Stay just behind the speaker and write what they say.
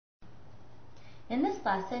In this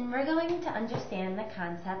lesson, we're going to understand the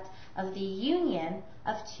concept of the union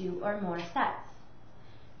of two or more sets.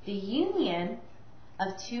 The union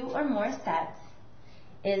of two or more sets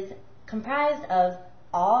is comprised of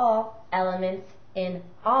all elements in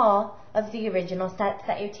all of the original sets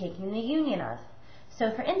that you're taking the union of.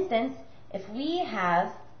 So for instance, if we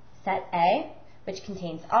have set A, which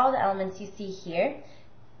contains all the elements you see here,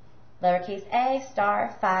 lowercase a,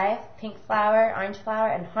 star, 5, pink flower, orange flower,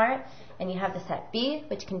 and heart, and you have the set B,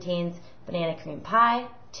 which contains banana cream pie,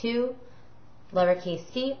 2,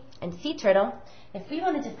 lowercase c, and sea turtle. If we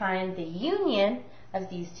wanted to find the union of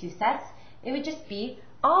these two sets, it would just be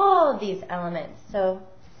all of these elements. So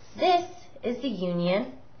this is the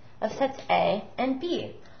union of sets A and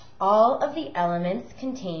B, all of the elements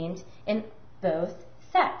contained in both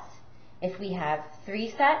sets. If we have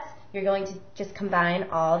 3 sets, you're going to just combine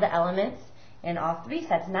all the elements in all 3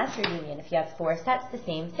 sets, and that's your union. If you have 4 sets, the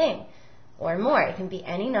same thing, or more. It can be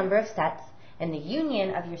any number of sets, and the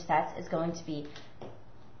union of your sets is going to be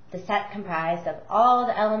the set comprised of all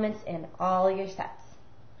the elements in all your sets.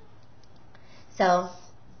 So,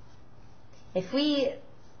 if we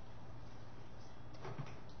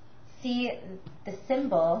see the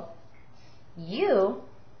symbol U,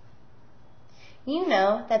 you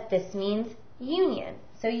know that this means union.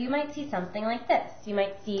 So you might see something like this. You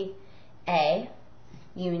might see A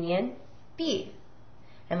union B.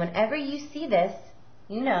 And whenever you see this,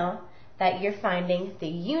 you know that you're finding the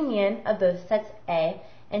union of both sets A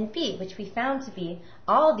and B, which we found to be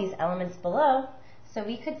all of these elements below. So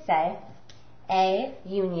we could say A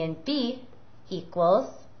union B equals,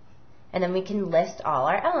 and then we can list all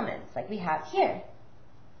our elements like we have here.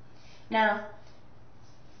 Now,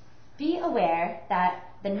 be aware that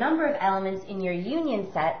the number of elements in your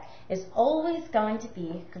union set is always going to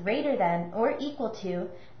be greater than or equal to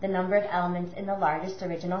the number of elements in the largest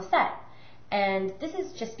original set. And this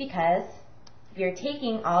is just because you're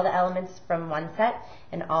taking all the elements from one set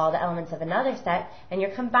and all the elements of another set and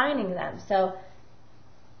you're combining them. So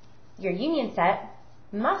your union set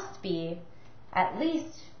must be at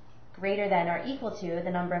least greater than or equal to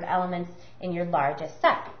the number of elements in your largest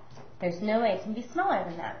set. There's no way it can be smaller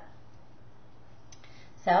than that.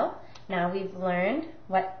 So now we've learned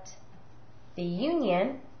what the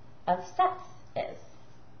union of sets is.